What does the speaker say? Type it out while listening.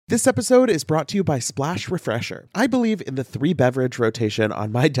This episode is brought to you by Splash Refresher. I believe in the 3-beverage rotation on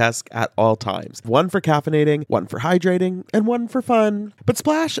my desk at all times. One for caffeinating, one for hydrating, and one for fun. But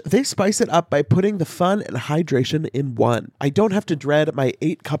Splash, they spice it up by putting the fun and hydration in one. I don't have to dread my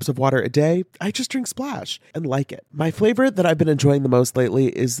 8 cups of water a day. I just drink Splash and like it. My flavor that I've been enjoying the most lately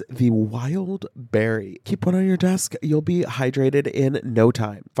is the Wild Berry. Keep one on your desk. You'll be hydrated in no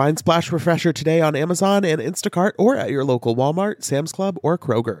time. Find Splash Refresher today on Amazon and Instacart or at your local Walmart, Sam's Club, or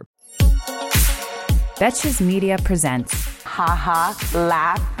Kroger. Betches Media presents Ha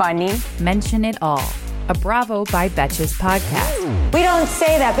laugh, funny. Mention It All, a Bravo by Betches podcast. We don't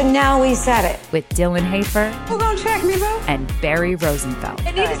say that, but now we said it. With Dylan Hafer. Who gonna check me, bro? And Barry Rosenfeld.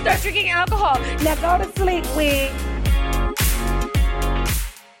 I need to start drinking alcohol. Now go to sleep, we.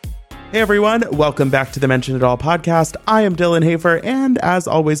 Hey everyone, welcome back to the Mention It All podcast. I am Dylan Hafer, and as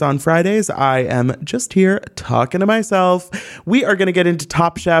always on Fridays, I am just here talking to myself. We are going to get into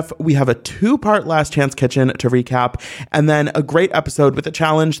Top Chef. We have a 2-part Last Chance Kitchen to recap, and then a great episode with a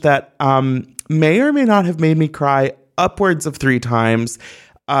challenge that may or may not have made me cry upwards of 3 times.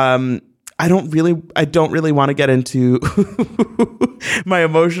 I don't really want to get into my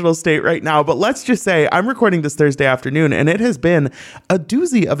emotional state right now, but let's just say I'm recording this Thursday afternoon and it has been a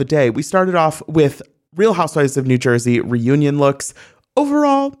doozy of a day. We started off with Real Housewives of New Jersey reunion looks.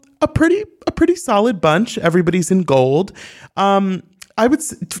 Overall, a pretty solid bunch. Everybody's in gold. To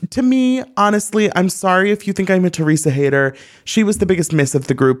me, honestly, I'm sorry if you think I'm a Teresa hater. She was the biggest miss of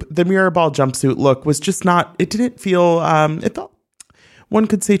the group. The mirror ball jumpsuit look was just not, it didn't feel, it felt, one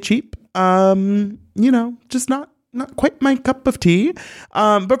could say cheap. Just not quite my cup of tea.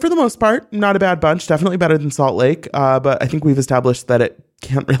 But for the most part, not a bad bunch. Definitely better than Salt Lake. But I think we've established that it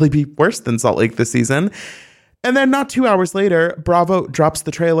can't really be worse than Salt Lake this season. And then not 2 hours later, Bravo drops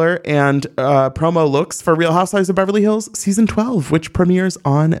the trailer and promo looks for Real Housewives of Beverly Hills season 12, which premieres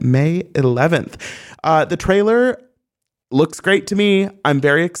on May 11th. The trailer looks great to me. I'm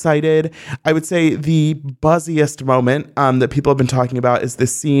very excited. I would say the buzziest moment that people have been talking about is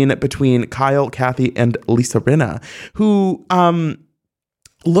this scene between Kyle, Kathy, and Lisa Rinna, who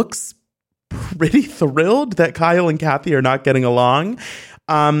looks pretty thrilled that Kyle and Kathy are not getting along.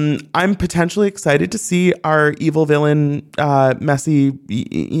 I'm potentially excited to see our evil villain, messy,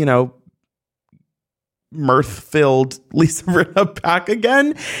 mirth-filled Lisa Rinna back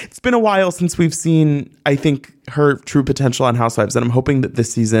again. It's been a while since we've seen, I think, her true potential on Housewives, and I'm hoping that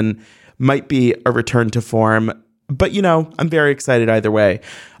this season might be a return to form. But, I'm very excited either way.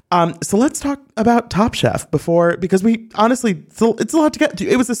 So let's talk about Top Chef because we honestly, it's a lot to get to.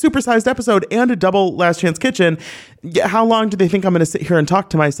 It was a supersized episode and a double Last Chance Kitchen. How long do they think I'm going to sit here and talk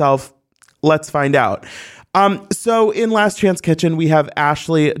to myself? Let's find out. So in Last Chance Kitchen, we have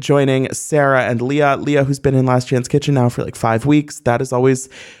Ashley joining Sarah and Leah. Leah, who's been in Last Chance Kitchen now for like 5 weeks. That is always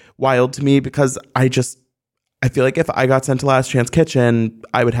wild to me because I feel like if I got sent to Last Chance Kitchen,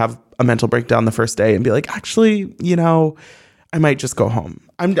 I would have a mental breakdown the first day and be like, actually, I might just go home.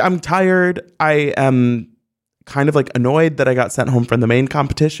 I'm tired. I am kind of like annoyed that I got sent home from the main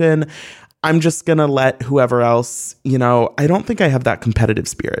competition. I'm just going to let whoever else, I don't think I have that competitive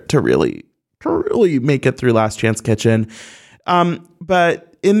spirit to really make it through Last Chance Kitchen.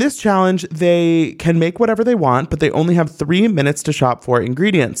 But in this challenge, they can make whatever they want, but they only have 3 minutes to shop for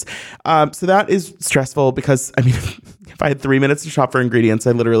ingredients. So that is stressful because, if I had 3 minutes to shop for ingredients,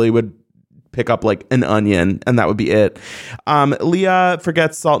 I literally would pick up like an onion and that would be it. Leah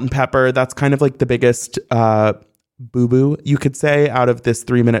forgets salt and pepper. That's kind of like the biggest boo-boo, you could say, out of this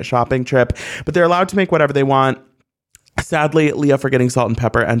 3-minute shopping trip. But they're allowed to make whatever they want. Sadly, Leah forgetting salt and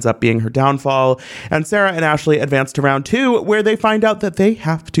pepper ends up being her downfall. And Sarah and Ashley advance to round 2, where they find out that they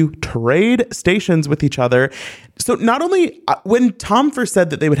have to trade stations with each other. So not only, when Tom first said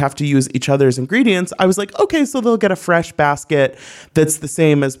that they would have to use each other's ingredients, I was like, okay, so they'll get a fresh basket that's the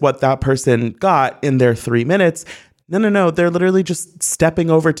same as what that person got in their 3 minutes. No. They're literally just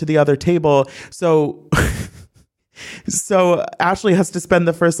stepping over to the other table. So Ashley has to spend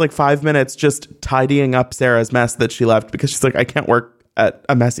the first 5 minutes just tidying up Sarah's mess that she left because she's like, I can't work at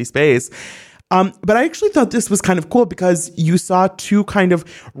a messy space. But I actually thought this was kind of cool because you saw 2 kind of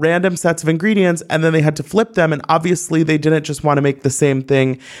random sets of ingredients and then they had to flip them. And obviously they didn't just want to make the same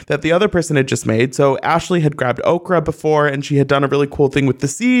thing that the other person had just made. So Ashley had grabbed okra before and she had done a really cool thing with the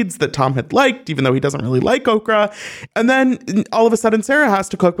seeds that Tom had liked, even though he doesn't really like okra. And then all of a sudden Sarah has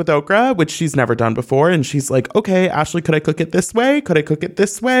to cook with okra, which she's never done before. And she's like, okay, Ashley, could I cook it this way? Could I cook it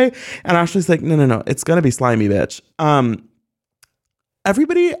this way? And Ashley's like, no. It's going to be slimy, bitch.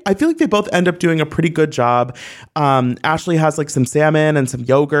 everybody, I feel like they both end up doing a pretty good job. Ashley has like some salmon and some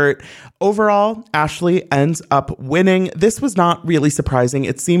yogurt. Overall, Ashley ends up winning. This was not really surprising.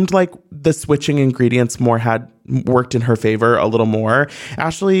 It seemed like the switching ingredients more had worked in her favor a little more.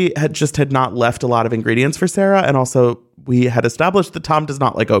 Ashley had not left a lot of ingredients for Sarah. And also we had established that Tom does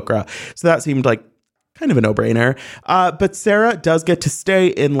not like okra. So that seemed like kind of a no-brainer. But Sarah does get to stay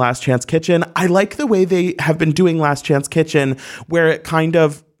in Last Chance Kitchen. I like the way they have been doing Last Chance Kitchen, where it kind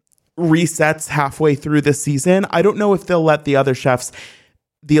of resets halfway through the season. I don't know if they'll let the other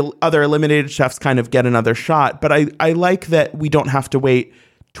eliminated chefs kind of get another shot, but I like that we don't have to wait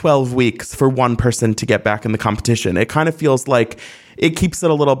 12 weeks for one person to get back in the competition. It kind of feels like it keeps it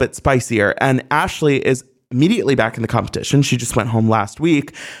a little bit spicier. And Ashley is immediately back in the competition. She just went home last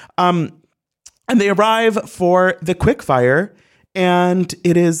week. And they arrive for the quickfire, and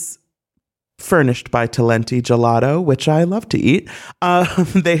it is furnished by Talenti Gelato, which I love to eat.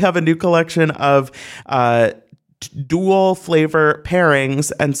 They have a new collection of dual flavor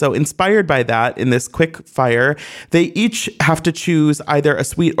pairings, and so inspired by that, in this quickfire, they each have to choose either a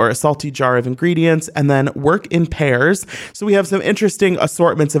sweet or a salty jar of ingredients and then work in pairs. So we have some interesting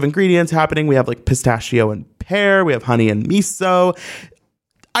assortments of ingredients happening. We have like pistachio and pear, we have honey and miso.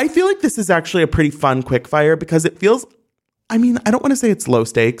 I feel like this is actually a pretty fun quickfire because it feels, I mean, I don't want to say it's low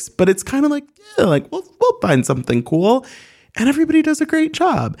stakes, but it's kind of like, yeah, like we'll find something cool. And everybody does a great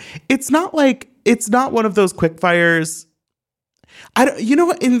job. It's not one of those quickfires.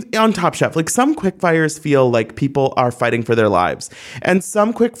 On Top Chef, like some quickfires feel like people are fighting for their lives. And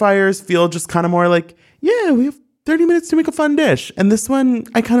some quickfires feel just kind of more like, yeah, we have 30 minutes to make a fun dish. And this one,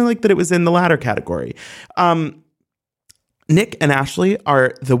 I kind of like that it was in the latter category. Nick and Ashley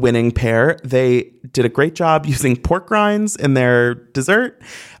are the winning pair. They did a great job using pork rinds in their dessert,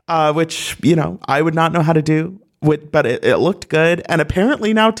 which, I would not know how to do, but it looked good. And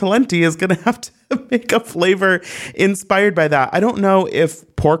apparently now Talenti is going to have to make a flavor inspired by that. I don't know if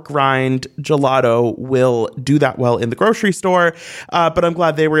pork rind gelato will do that well in the grocery store, but I'm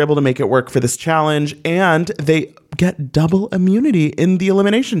glad they were able to make it work for this challenge. And they get double immunity in the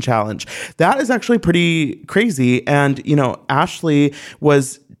elimination challenge. That is actually pretty crazy. And, Ashley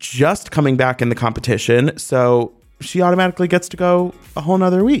was just coming back in the competition, so she automatically gets to go a whole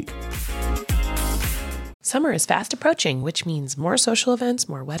nother week. Summer is fast approaching, which means more social events,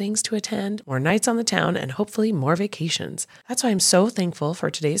 more weddings to attend, more nights on the town, and hopefully more vacations. That's why I'm so thankful for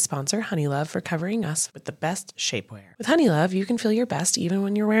today's sponsor, Honeylove, for covering us with the best shapewear. With Honeylove, you can feel your best even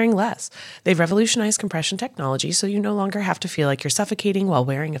when you're wearing less. They've revolutionized compression technology, so you no longer have to feel like you're suffocating while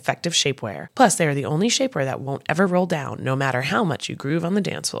wearing effective shapewear. Plus, they are the only shapewear that won't ever roll down, no matter how much you groove on the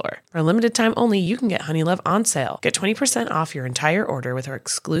dance floor. For a limited time only, you can get Honeylove on sale. Get 20% off your entire order with our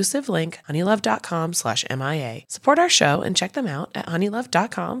exclusive link, honeylove.com/MIA. Support our show and check them out at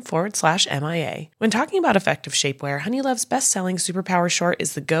honeylove.com/MIA. When talking about effective shapewear, Honeylove's best-selling Superpower Short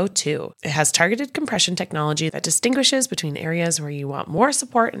is the go-to. It has targeted compression technology that distinguishes between areas where you want more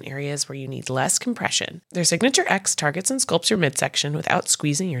support and areas where you need less compression. Their Signature X targets and sculpts your midsection without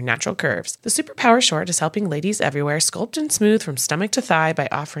squeezing your natural curves. The Superpower Short is helping ladies everywhere sculpt and smooth from stomach to thigh by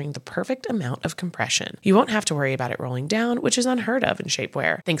offering the perfect amount of compression. You won't have to worry about it rolling down, which is unheard of in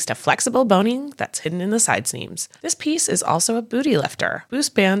shapewear, thanks to flexible boning that's hidden in the side seams. This piece is also a booty lifter.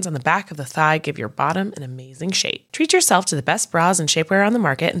 Boost bands on the back of the thigh give your bottom an amazing shape. Treat yourself to the best bras and shapewear on the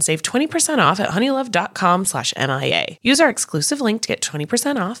market and save 20% off at honeylove.com/MIA. Use our exclusive link to get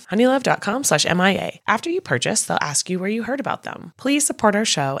 20% off, honeylove.com/MIA. After you purchase, they'll ask you where you heard about them. Please support our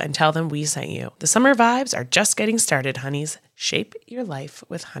show and tell them we sent you. The summer vibes are just getting started, honeys. Shape your life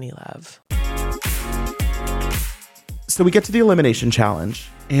with Honeylove. So we get to the elimination challenge,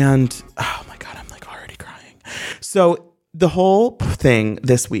 and oh my God, I'm like already crying. So the whole thing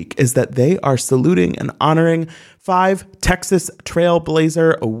this week is that they are saluting and honoring 5 Texas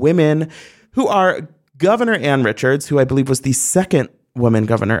trailblazer women who are Governor Ann Richards, who I believe was the second woman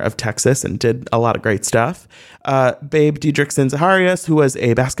governor of Texas and did a lot of great stuff. Babe Diedrichson Zaharias, who was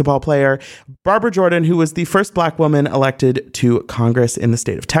a basketball player. Barbara Jordan, who was the first Black woman elected to Congress in the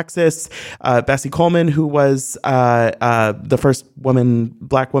state of Texas. Bessie Coleman, who was the first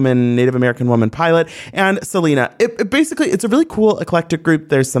Black woman, Native American woman pilot. And Selena. It's a really cool, eclectic group.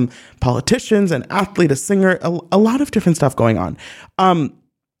 There's some politicians, an athlete, a singer, a lot of different stuff going on.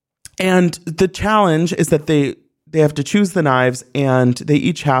 And the challenge is that they have to choose the knives, and they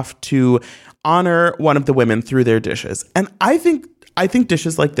each have to honor one of the women through their dishes. And I think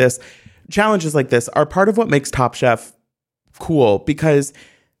dishes like this, challenges like this, are part of what makes Top Chef cool, because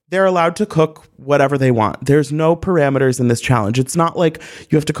they're allowed to cook whatever they want. There's no parameters in this challenge. It's not like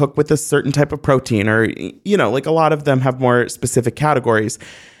you have to cook with a certain type of protein or, like a lot of them have more specific categories.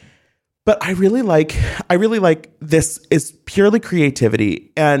 But I really like this is purely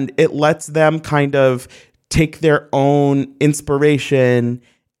creativity, and it lets them kind of take their own inspiration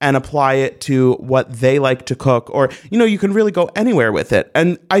and apply it to what they like to cook. Or, you can really go anywhere with it.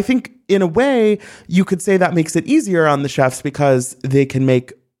 And I think in a way you could say that makes it easier on the chefs because they can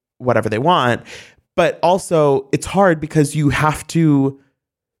make whatever they want. But also it's hard because you have to,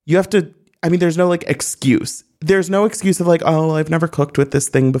 there's no like excuse. There's no excuse of like, oh, I've never cooked with this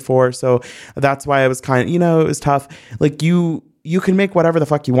thing before, so that's why I was kind of, it was tough. Like you can make whatever the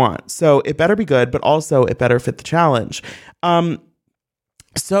fuck you want. So it better be good, but also it better fit the challenge.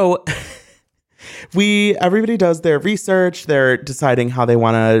 So everybody does their research. They're deciding how they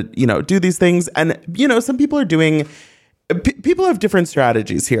want to, do these things. And, some people are doing, people have different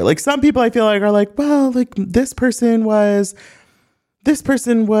strategies here. Like some people I feel like are like, well, like this person was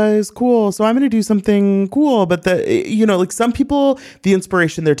cool, so I'm going to do something cool. But like some people, the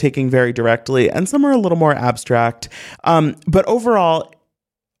inspiration they're taking very directly, and some are a little more abstract. But overall,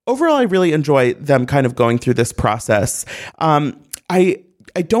 I really enjoy them kind of going through this process.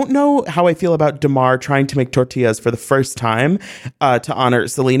 I don't know how I feel about Damar trying to make tortillas for the first time to honor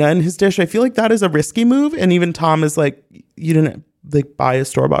Selena and his dish. I feel like that is a risky move. And even Tom is like, you didn't like buy a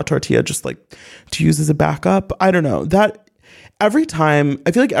store-bought tortilla just like to use as a backup. I don't know. That every time,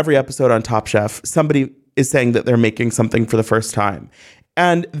 I feel like every episode on Top Chef, somebody is saying that they're making something for the first time.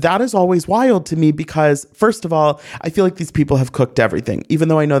 And that is always wild to me because, first of all, I feel like these people have cooked everything, even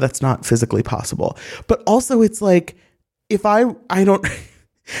though I know that's not physically possible. But also it's like, if I don't...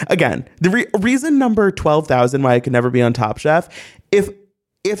 Again, the reason number 12,000 why I could never be on Top Chef, if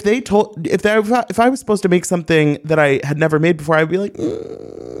I was supposed to make something that I had never made before, I'd be like,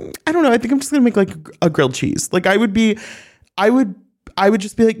 I don't know. I think I'm just gonna make like a grilled cheese. Like I would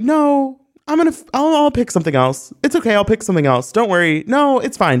just be like, no, I'll pick something else. It's okay. I'll pick something else. Don't worry. No,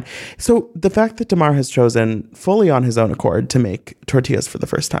 it's fine. So the fact that Damar has chosen fully on his own accord to make tortillas for the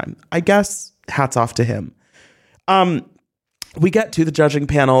first time, I guess hats off to him. We get to the judging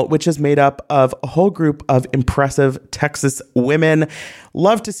panel, which is made up of a whole group of impressive Texas women.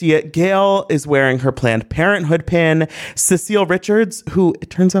 Love to see it. Gail is wearing her Planned Parenthood pin. Cecile Richards, who it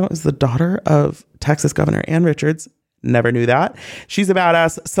turns out is the daughter of Texas Governor Ann Richards. Never knew that. She's a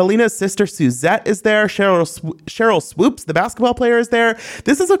badass. Selena's sister Suzette is there. Cheryl Swoops, the basketball player, is there.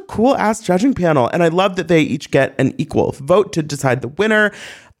 This is a cool ass judging panel, and I love that they each get an equal vote to decide the winner.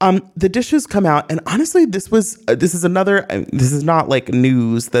 The dishes come out, and honestly, this is not like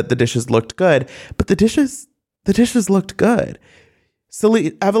news that the dishes looked good, but the dishes looked good.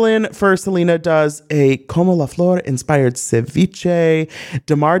 Evelyn for Selena does a Como la Flor inspired ceviche.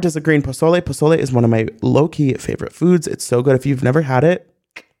 Damar does a green pozole. Pozole is one of my low-key favorite foods. It's so good. If you've never had it,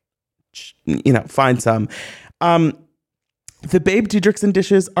 find some. The Babe Didrikson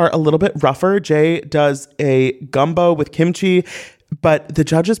dishes are a little bit rougher. Jay does a gumbo with kimchi, but the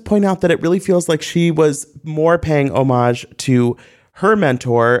judges point out that it really feels like she was more paying homage to her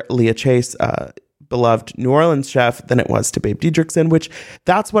mentor, Leah Chase, beloved New Orleans chef, than it was to Babe Didrikson, which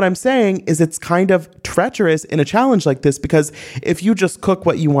that's what I'm saying is it's kind of treacherous in a challenge like this, because if you just cook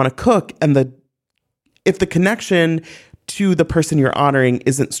what you want to cook and if the connection to the person you're honoring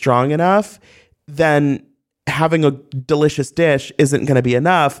isn't strong enough, then having a delicious dish isn't going to be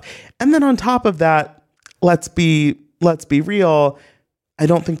enough. And then on top of that, let's be real, I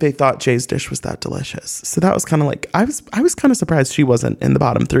don't think they thought Jay's dish was that delicious. So that was kind of like, I was kind of surprised she wasn't in the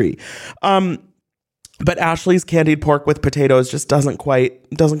bottom three. But Ashley's candied pork with potatoes just doesn't quite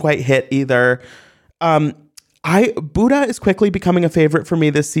hit either. Buddha is quickly becoming a favorite for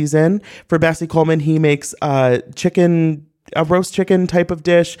me this season. For Bessie Coleman, he makes a roast chicken type of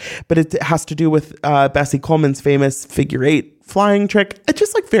dish, but it has to do with Bessie Coleman's famous figure 8 flying trick. It's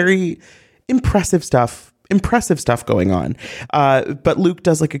just like very impressive stuff going on. But Luke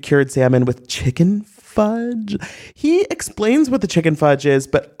does like a cured salmon with chicken fudge. He explains what the chicken fudge is,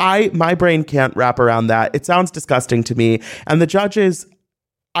 but my brain can't wrap around that. It sounds disgusting to me. And the judges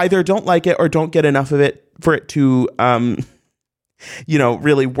either don't like it or don't get enough of it for it to,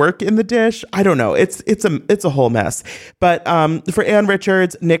 really work in the dish. I don't know. It's a whole mess. But for Ann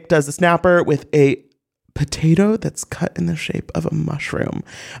Richards, Nick does a snapper with a potato that's cut in the shape of a mushroom,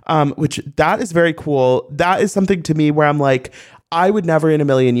 which that is very cool. That is something to me where I'm like, I would never in a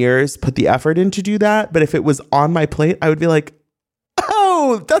million years put the effort in to do that. But if it was on my plate, I would be like,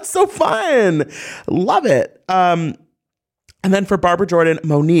 oh, that's so fun. Love it. And then for Barbara Jordan,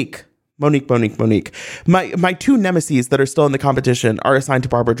 Monique Monique. My two nemesis that are still in the competition are assigned to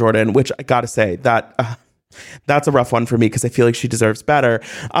Barbara Jordan, which I gotta say that that's a rough one for me because I feel like she deserves better.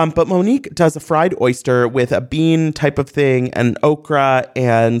 But Monique does a fried oyster with a bean type of thing and okra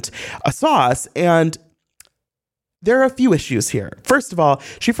and a sauce. And there are a few issues here. First of all,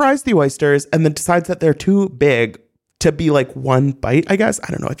 she fries the oysters and then decides that they're too big to be like one bite, I guess. I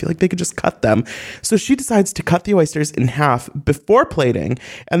don't know. I feel like they could just cut them. So she decides to cut the oysters in half before plating.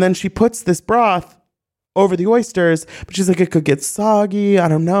 And then she puts this broth over the oysters, but she's like, it could get soggy. I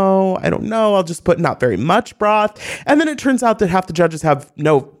don't know. I'll just put not very much broth. And then it turns out that half the judges have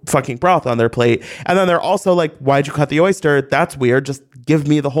no fucking broth on their plate. And then they're also like, why'd you cut the oyster? That's weird. Just give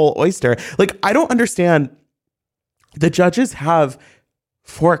me the whole oyster. Like, I don't understand. The judges have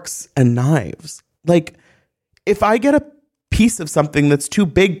forks and knives. Like, if I get a piece of something that's too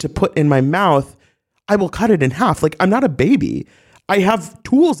big to put in my mouth, I will cut it in half. Like, I'm not a baby. I have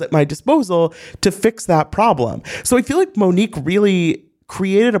tools at my disposal to fix that problem. So I feel like Monique really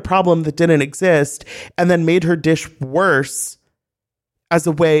created a problem that didn't exist and then made her dish worse as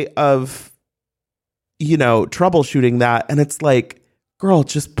a way of, troubleshooting that. And it's like, girl,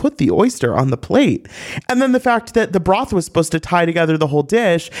 just put the oyster on the plate. And then the fact that the broth was supposed to tie together the whole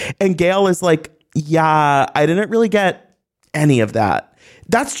dish, and Gail is like, yeah, I didn't really get any of that.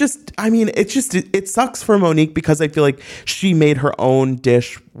 That's just, it sucks for Monique because I feel like she made her own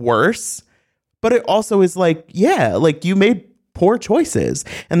dish worse. But it also is like, yeah, like you made poor choices.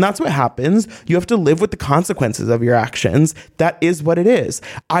 And that's what happens. You have to live with the consequences of your actions. That is what it is.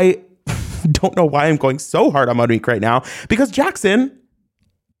 I don't know why I'm going so hard on Monique right now because Jackson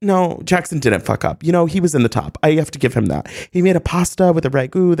didn't fuck up. He was in the top. I have to give him that. He made a pasta with a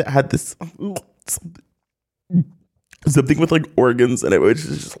ragu that had this something with like organs in it, which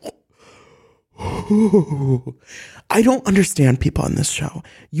is just... I don't understand people on this show.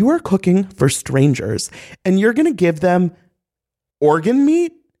 You are cooking for strangers and you're going to give them organ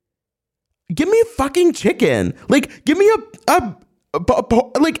meat? Give me a fucking chicken. Like, give me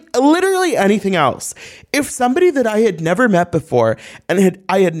like literally anything else. If somebody that I had never met before and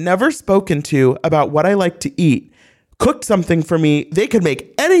I had never spoken to about what I like to eat cooked something for me, they could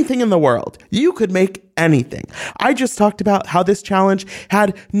make anything in the world. You could make anything. I just talked about how this challenge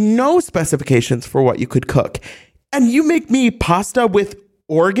had no specifications for what you could cook. And you make me pasta with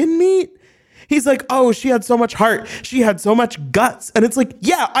organ meat? He's like, oh, she had so much heart. She had so much guts. And it's like,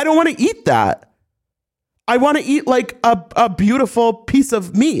 yeah, I don't want to eat that. I want to eat like a beautiful piece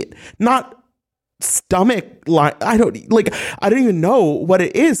of meat, not stomach line. I don't even know what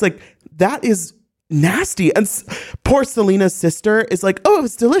it is. Like, that is nasty. And poor Selena's sister is like, oh,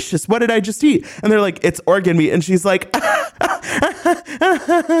 it's delicious. What did I just eat? And they're like, it's organ meat. And she's like,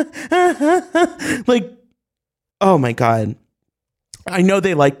 like, oh my God. I know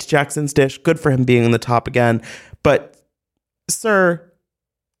they liked Jackson's dish. Good for him being in the top again. But sir,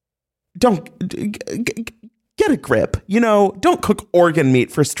 don't get a grip. Don't cook organ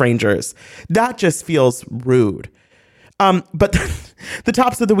meat for strangers. That just feels rude. But the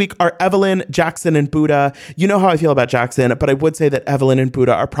tops of the week are Evelyn, Jackson, and Buddha. You know how I feel about Jackson, but I would say that Evelyn and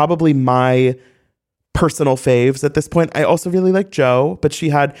Buddha are probably my personal faves at this point. I also really like Jo, but she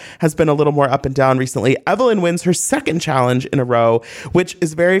has been a little more up and down recently. Evelyn wins her second challenge in a row, which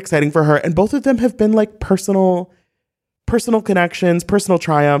is very exciting for her. And both of them have been like personal connections, personal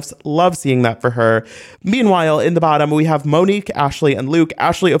triumphs. Love seeing that for her. Meanwhile, in the bottom, we have Monique, Ashley, and Luke.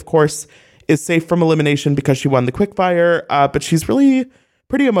 Ashley, of course, is safe from elimination because she won the quickfire, but she's really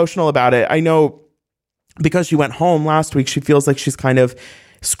pretty emotional about it. I know because she went home last week, she feels like she's kind of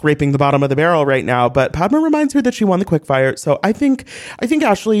scraping the bottom of the barrel right now, but Padma reminds her that she won the quickfire. So I think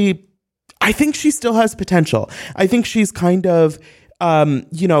Ashley, I think she still has potential. I think she's kind of,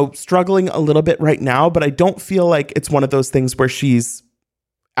 struggling a little bit right now, but I don't feel like it's one of those things where she's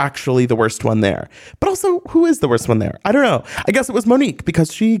actually the worst one there. But also, who is the worst one there? I don't know. I guess it was Monique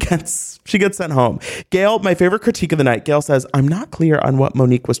because she gets sent home. Gail, my favorite critique of the night, Gail says, I'm not clear on what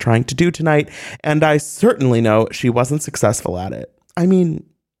Monique was trying to do tonight, and I certainly know she wasn't successful at it. I mean,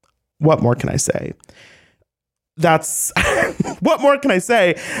 what more can I say? That's what more can I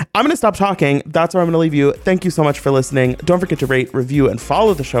say? I'm going to stop talking. That's where I'm going to leave you. Thank you so much for listening. Don't forget to rate, review, and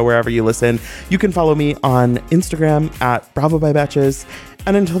follow the show wherever you listen. You can follow me on Instagram at Bravo by Betches.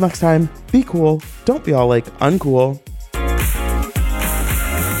 And until next time, be cool. Don't be all like uncool.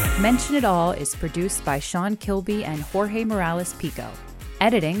 Mention It All is produced by Sean Kilby and Jorge Morales Pico.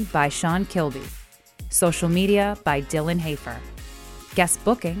 Editing by Sean Kilby. Social media by Dylan Hafer. Guest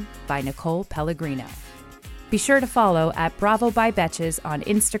booking by Nicole Pellegrino. Be sure to follow at Bravo by Betches on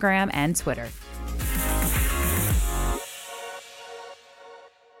Instagram and Twitter.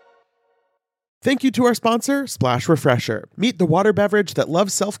 Thank you to our sponsor, Splash Refresher. Meet the water beverage that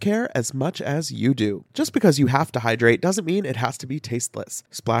loves self-care as much as you do. Just because you have to hydrate doesn't mean it has to be tasteless.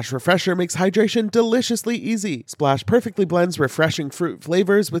 Splash Refresher makes hydration deliciously easy. Splash perfectly blends refreshing fruit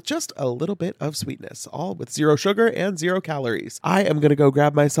flavors with just a little bit of sweetness, all with 0 sugar and 0 calories. I am going to go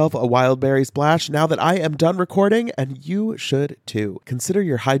grab myself a wild berry splash now that I am done recording, and you should too. Consider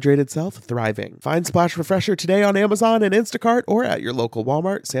your hydrated self thriving. Find Splash Refresher today on Amazon and Instacart or at your local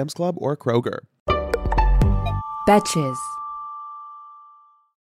Walmart, Sam's Club, or Kroger. Betches.